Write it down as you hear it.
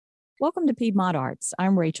Welcome to Piedmont Arts.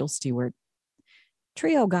 I'm Rachel Stewart.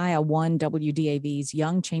 Trio Gaia won WDAV's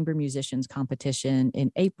Young Chamber Musicians competition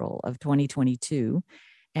in April of 2022,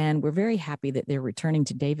 and we're very happy that they're returning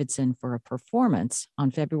to Davidson for a performance on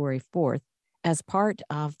February 4th as part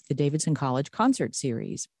of the Davidson College Concert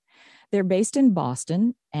Series. They're based in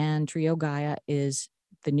Boston, and Trio Gaia is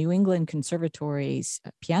the New England Conservatory's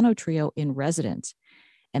piano trio in residence,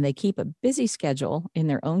 and they keep a busy schedule in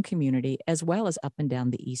their own community as well as up and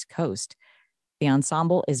down the East Coast. The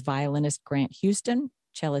ensemble is violinist Grant Houston,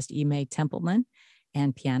 cellist Ime Templeman,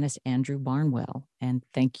 and pianist Andrew Barnwell. And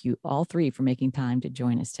thank you all three for making time to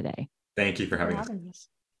join us today. Thank you for having us.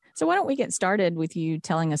 So why don't we get started with you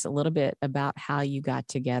telling us a little bit about how you got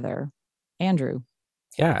together? Andrew.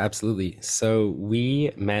 Yeah, absolutely. So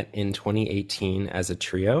we met in 2018 as a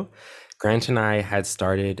trio. Grant and I had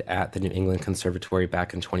started at the New England Conservatory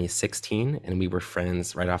back in 2016, and we were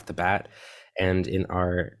friends right off the bat. And in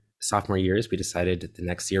our sophomore years, we decided the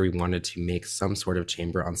next year we wanted to make some sort of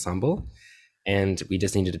chamber ensemble, and we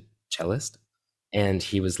just needed a cellist. And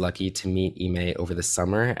he was lucky to meet Ime over the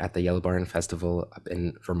summer at the Yellow Barn Festival up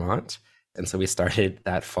in Vermont. And so we started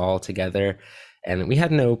that fall together, and we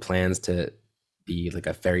had no plans to be like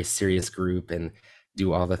a very serious group and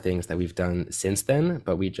do all the things that we've done since then,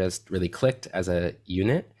 but we just really clicked as a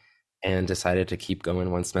unit and decided to keep going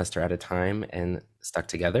one semester at a time and stuck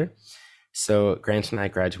together. So Grant and I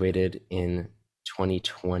graduated in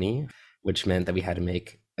 2020, which meant that we had to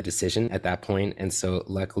make a decision at that point. And so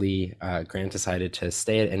luckily, Grant decided to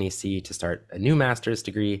stay at NEC to start a new master's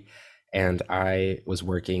degree. And I was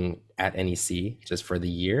working at NEC just for the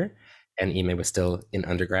year, and Ime was still in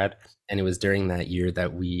undergrad. And it was during that year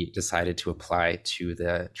that we decided to apply to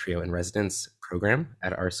the Trio in Residence program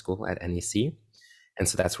at our school at NEC. And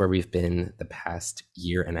so that's where we've been the past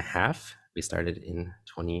year and a half. We started in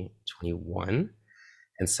 2021.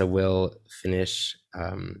 And so we'll finish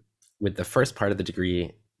with the first part of the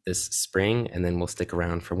degree this spring, and then we'll stick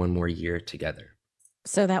around for one more year together.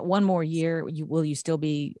 So that one more year, will you still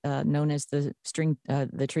be known as the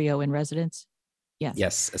Trio in Residence? Yes.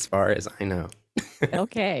 Yes, as far as I know.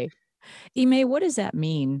 Okay. Ime, what does that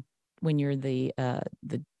mean when you're the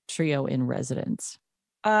trio in residence?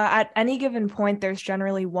 At any given point, there's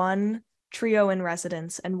generally one trio in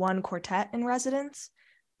residence and one quartet in residence.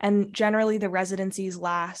 And generally the residencies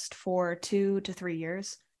last for 2 to 3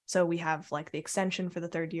 years. So we have like the extension for the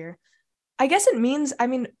third year. I guess it means,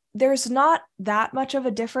 there's not that much of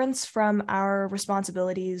a difference from our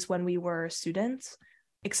responsibilities when we were students,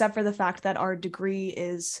 except for the fact that our degree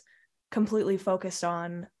is completely focused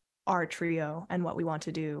on our trio and what we want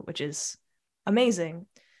to do, which is amazing.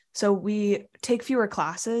 So we take fewer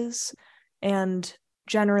classes, and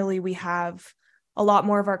generally we have a lot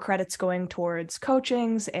more of our credits going towards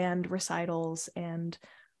coachings and recitals, and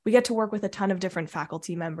we get to work with a ton of different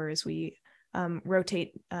faculty members. We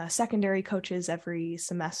rotate secondary coaches every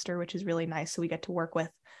semester, which is really nice. So we get to work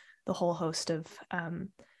with the whole host of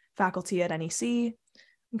faculty at NEC.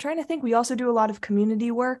 I'm trying to think, we also do a lot of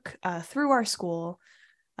community work through our school.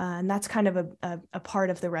 And that's kind of a part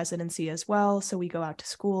of the residency as well. So we go out to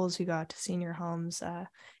schools, we go out to senior homes,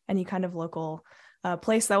 any kind of local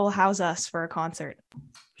place that will house us for a concert.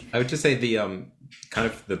 I would just say the kind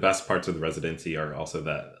of the best parts of the residency are also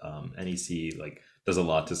that NEC does a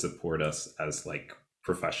lot to support us as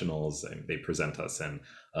professionals, and they present us in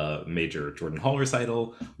a major Jordan Hall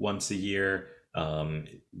recital once a year.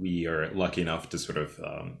 We are lucky enough to sort of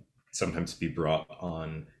sometimes be brought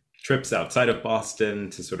on trips outside of Boston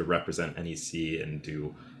to sort of represent NEC and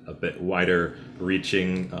do a bit wider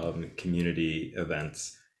reaching community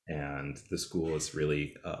events. And the school is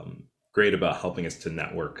really great about helping us to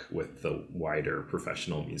network with the wider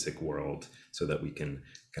professional music world so that we can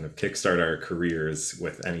kind of kickstart our careers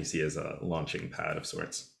with NEC as a launching pad of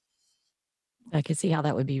sorts. I can see how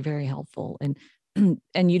that would be very helpful.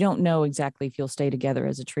 And you don't know exactly if you'll stay together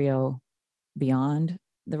as a trio beyond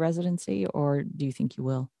the residency, or do you think you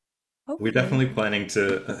will? We're definitely planning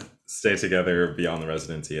to stay together beyond the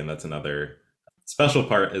residency, and that's another special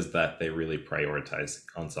part, is that they really prioritize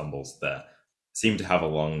ensembles that seem to have a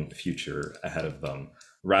long future ahead of them,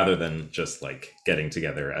 rather than just getting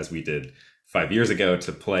together as we did 5 years ago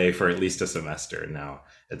to play for at least a semester. Now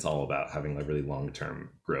it's all about having a really long-term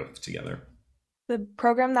growth together. The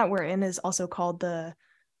program that we're in is also called the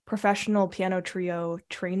Professional Piano Trio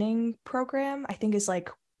Training Program, I think is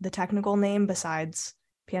the technical name besides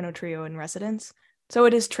Piano Trio in Residence. So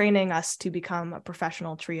it is training us to become a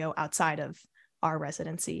professional trio outside of our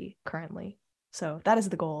residency currently. So that is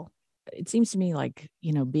the goal. It seems to me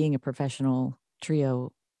being a professional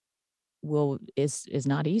trio is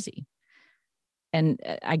not easy. And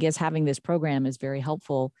I guess having this program is very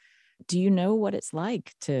helpful. Do you know what it's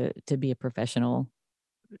like to be a professional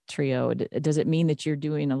trio? Does it mean that you're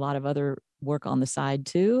doing a lot of other work on the side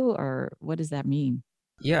too, or what does that mean?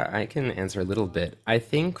 Yeah, I can answer a little bit. I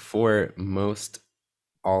think for most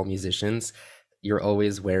all musicians, you're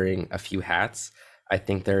always wearing a few hats. I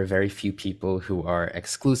think there are very few people who are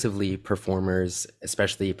exclusively performers,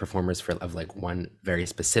 especially performers for of like one very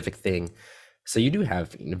specific thing. So you do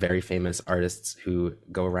have very famous artists who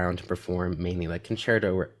go around to perform mainly like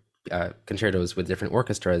concertos with different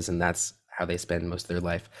orchestras, and that's how they spend most of their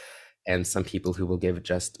life. And some people who will give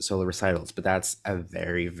just solo recitals, but that's a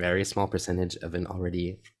very, very small percentage of an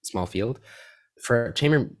already small field. For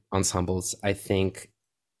chamber ensembles, I think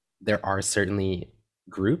there are certainly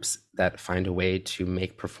groups that find a way to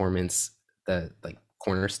make performance the like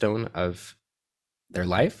cornerstone of their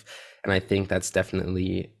life, and I think that's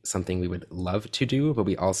definitely something we would love to do, but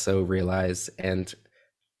we also realize, and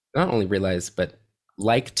not only realize but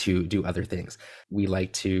like to do other things. We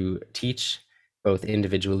like to teach both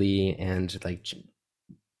individually and like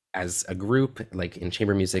as a group, like in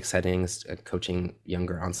chamber music settings, coaching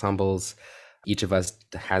younger ensembles. Each of us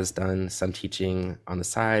has done some teaching on the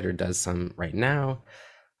side or does some right now.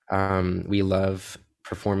 We love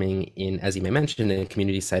performing in, as you may mention, in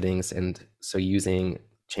community settings, and so using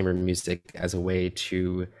chamber music as a way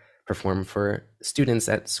to perform for students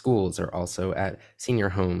at schools or also at senior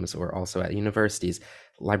homes or also at universities,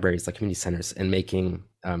 libraries, like community centers, and making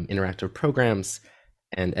interactive programs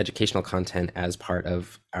and educational content as part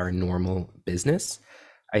of our normal business.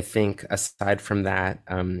 I think aside from that,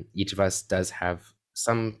 each of us does have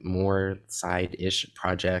some more side-ish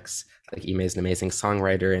projects. Like Ime is an amazing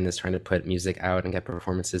songwriter and is trying to put music out and get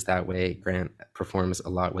performances that way. Grant performs a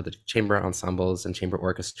lot with the chamber ensembles and chamber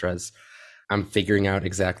orchestras. I'm figuring out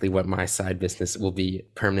exactly what my side business will be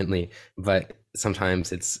permanently, but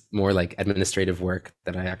sometimes it's more like administrative work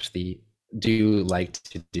that I actually do like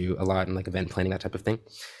to do a lot, and like event planning, that type of thing.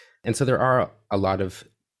 And so there are a lot of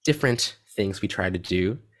different things we try to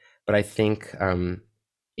do, but I think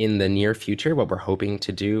in the near future, what we're hoping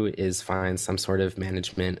to do is find some sort of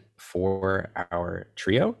management for our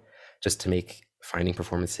trio, just to make finding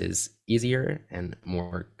performances easier and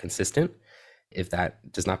more consistent. If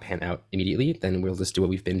that does not pan out immediately, then we'll just do what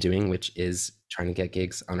we've been doing, which is trying to get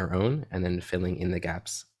gigs on our own and then filling in the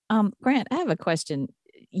gaps. Grant, I have a question.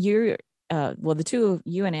 You're well, the two of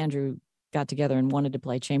you and Andrew got together and wanted to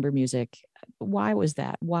play chamber music. Why was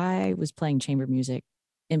that? Why was playing chamber music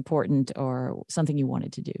important or something you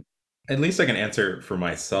wanted to do? At least I can answer for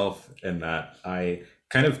myself in that I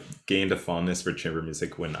kind of gained a fondness for chamber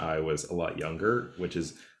music when I was a lot younger, which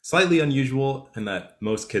is slightly unusual in that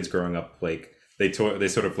most kids growing up like they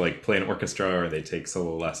sort of like play an orchestra or they take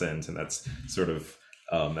solo lessons, and that's sort of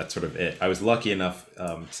it. I was lucky enough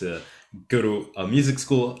to go to a music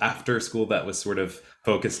school after school that was sort of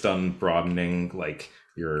focused on broadening like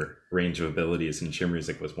your range of abilities, and chamber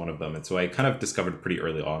music was one of them. And so I kind of discovered pretty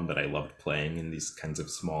early on that I loved playing in these kinds of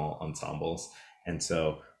small ensembles. And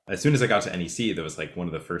so as soon as I got to NEC, that was like one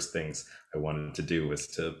of the first things I wanted to do was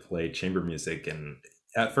to play chamber music. And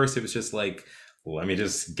at first it was just like, let me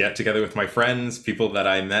just get together with my friends, people that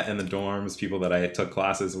I met in the dorms, people that I took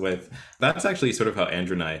classes with. That's actually sort of how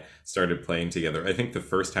Andrew and I started playing together. I think the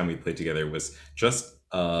first time we played together was just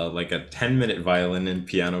like a 10-minute violin and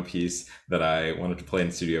piano piece that I wanted to play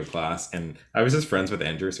in studio class. And I was just friends with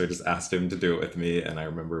Andrew, so I just asked him to do it with me. And I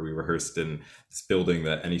remember we rehearsed in this building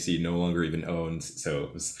that NEC no longer even owns. So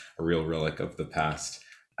it was a real relic of the past.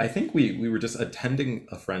 I think we were just attending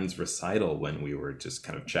a friend's recital when we were just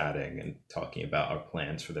kind of chatting and talking about our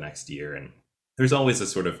plans for the next year. And there's always a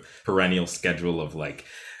sort of perennial schedule of like,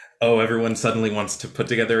 oh, everyone suddenly wants to put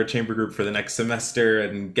together a chamber group for the next semester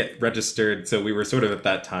and get registered. So we were sort of at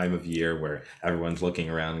that time of year where everyone's looking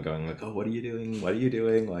around and going like, oh, what are you doing? What are you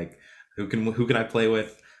doing? Like, who can I play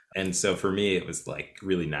with? And so for me, it was like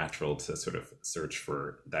really natural to sort of search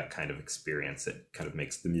for that kind of experience that kind of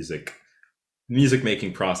makes the music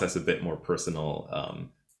making process a bit more personal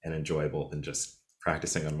and enjoyable than just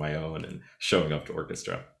practicing on my own and showing up to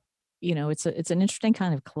orchestra. It's an interesting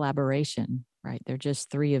kind of collaboration, right? They're just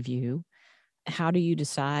three of you. How do you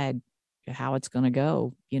decide how it's going to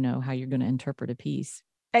go? How you're going to interpret a piece?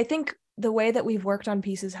 I think the way that we've worked on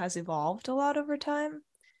pieces has evolved a lot over time,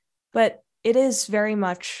 but it is very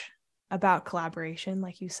much about collaboration,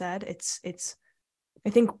 like you said. It's I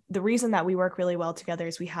think the reason that we work really well together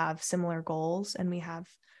is we have similar goals and we have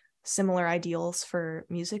similar ideals for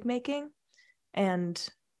music making. And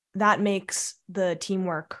that makes the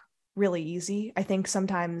teamwork really easy. I think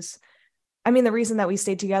sometimes I mean, the reason that we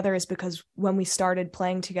stayed together is because when we started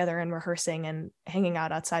playing together and rehearsing and hanging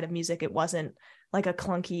out outside of music, it wasn't like a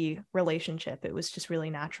clunky relationship. It was just really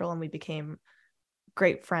natural, and we became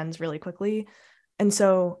great friends really quickly. And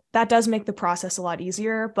so that does make the process a lot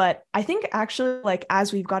easier. But I think actually, like,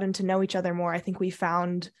 as we've gotten to know each other more, I think we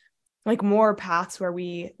found like more paths where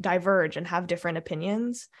we diverge and have different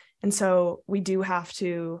opinions. And so we do have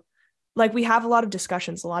to, like, we have a lot of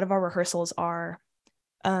discussions. A lot of our rehearsals are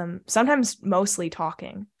sometimes mostly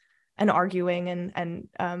talking and arguing and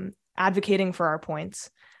advocating for our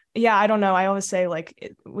points. Yeah, I don't know. I always say,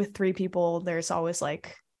 like, with three people, there's always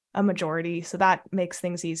like a majority, so that makes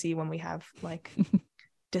things easy when we have like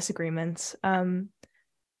disagreements.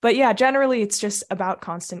 But yeah, generally it's just about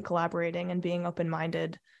constant collaborating and being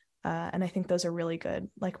open-minded. And I think those are really good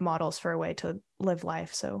like models for a way to live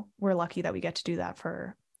life. So we're lucky that we get to do that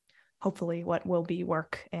for hopefully what will be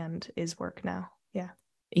work and is work now. Yeah.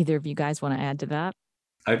 Either of you guys want to add to that?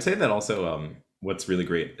 I'd say that also what's really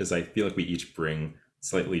great is I feel like we each bring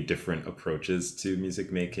slightly different approaches to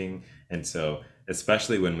music making. And so,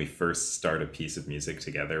 especially when we first start a piece of music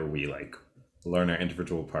together, we like learn our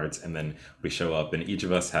individual parts and then we show up, and each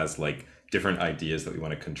of us has like different ideas that we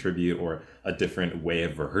want to contribute or a different way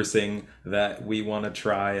of rehearsing that we want to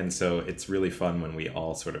try. And so, it's really fun when we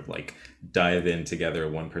all sort of like dive in together.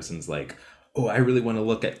 One person's like, oh, I really want to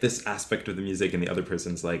look at this aspect of the music, and the other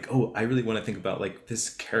person's like, oh, I really want to think about like this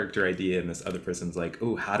character idea, and this other person's like,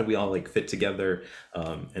 oh, how do we all like fit together?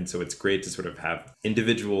 And so it's great to sort of have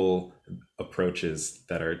individual approaches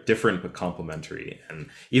that are different but complementary. And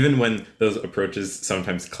even when those approaches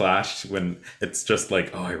sometimes clash, when it's just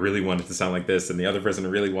like, oh, I really want it to sound like this, and the other person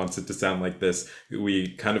really wants it to sound like this, we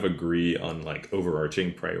kind of agree on like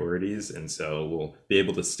overarching priorities. And so we'll be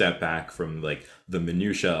able to step back from like the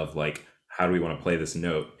minutia of like, how do we want to play this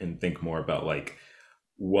note, and think more about like,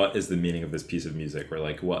 what is the meaning of this piece of music, or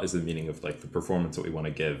like what is the meaning of like the performance that we want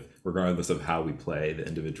to give, regardless of how we play the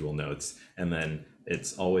individual notes. And then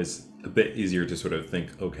it's always a bit easier to sort of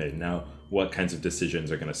think, okay, now what kinds of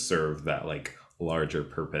decisions are going to serve that like larger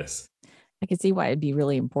purpose. I can see why it'd be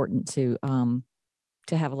really important to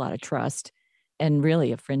have a lot of trust and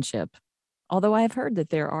really a friendship. Although I've heard that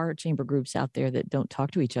there are chamber groups out there that don't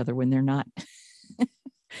talk to each other when they're not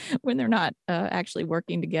when they're not actually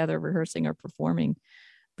working together, rehearsing or performing,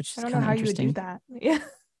 which is I don't kind know of how you would interesting. do that.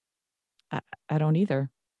 Yeah. I don't either.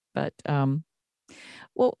 But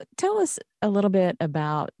well, tell us a little bit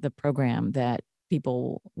about the program that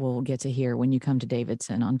people will get to hear when you come to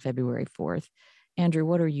Davidson on February 4th. Andrew,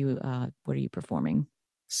 what are you performing?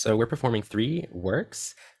 So we're performing 3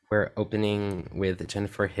 works. We're opening with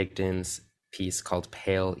Jennifer Higdon's piece called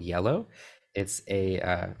Pale Yellow. It's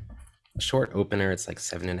a short opener. It's like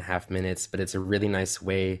 7.5 minutes, but it's a really nice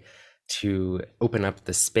way to open up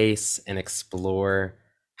the space and explore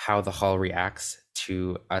how the hall reacts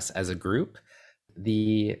to us as a group.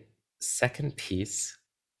 The second piece,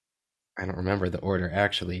 I don't remember the order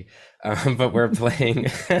actually, but we're playing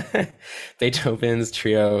Beethoven's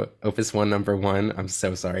Trio Opus 1 number 1. I'm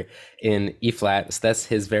so sorry, in E flat. So that's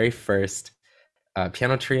his very first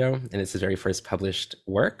piano trio, and it's his very first published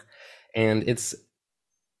work. And it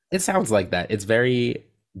sounds like that. It's very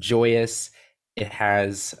joyous. It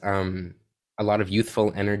has a lot of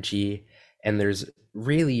youthful energy, and there's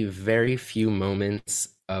really very few moments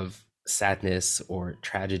of sadness or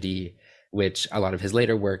tragedy, which a lot of his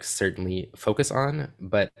later works certainly focus on.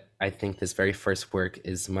 But I think this very first work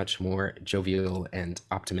is much more jovial and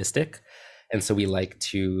optimistic. And so we like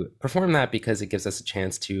to perform that because it gives us a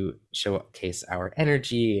chance to showcase our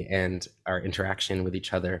energy and our interaction with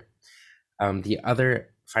each other. The other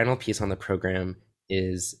final piece on the program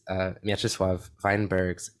is Mieczysław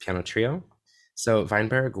Weinberg's piano trio. So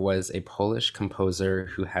Weinberg was a Polish composer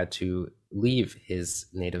who had to leave his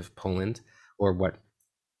native Poland, or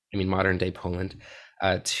modern day Poland,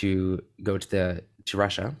 to go to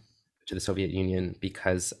Russia, to the Soviet Union,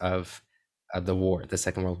 because of the war, the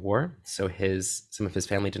Second World War. So some of his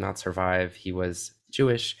family did not survive. He was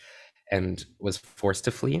Jewish and was forced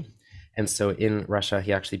to flee. And so in Russia,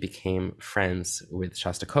 he actually became friends with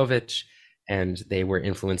Shostakovich, and they were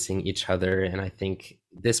influencing each other. And I think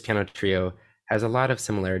this piano trio has a lot of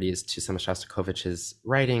similarities to some of Shostakovich's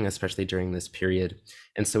writing, especially during this period.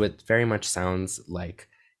 And so it very much sounds like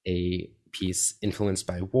a piece influenced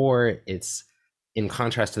by war. It's, in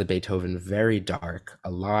contrast to the Beethoven, very dark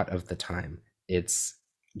a lot of the time. It's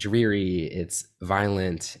dreary, it's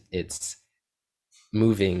violent, it's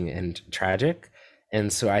moving and tragic.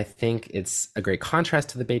 And so I think it's a great contrast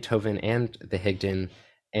to the Beethoven and the Higdon.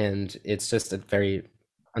 And it's just a very,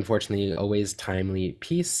 unfortunately, always timely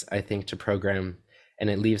piece, I think, to program. and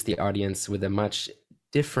it leaves the audience with a much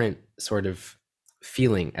different sort of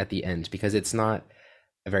feeling at the end, because it's not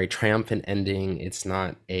a very triumphant ending. It's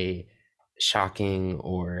not a shocking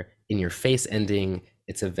or in your face ending.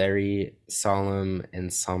 It's a very solemn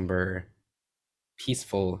and somber,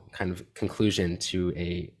 peaceful kind of conclusion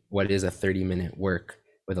to what is a 30-minute work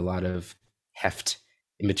with a lot of heft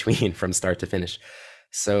in between from start to finish.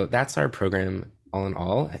 So that's our program all in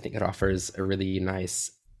all. I think it offers a really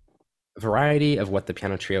nice variety of what the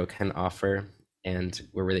piano trio can offer, and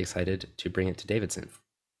we're really excited to bring it to Davidson.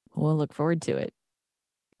 We'll look forward to it.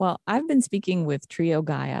 Well, I've been speaking with Trio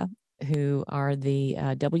Gaia, who are the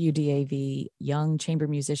WDAV Young Chamber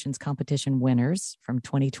Musicians Competition winners from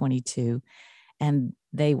 2022, and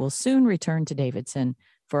they will soon return to Davidson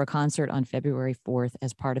for a concert on February 4th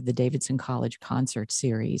as part of the Davidson College Concert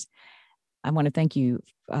Series. I want to thank you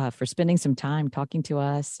for spending some time talking to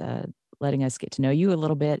us, letting us get to know you a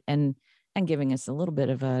little bit, and giving us a little bit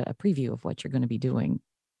of a preview of what you're going to be doing.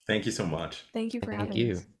 Thank you so much. Thank you for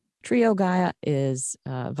having us. Trio Gaia is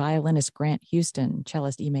violinist Grant Houston,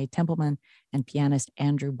 cellist Ime Templeman, and pianist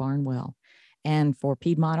Andrew Barnwell. And for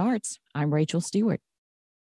Piedmont Arts, I'm Rachel Stewart.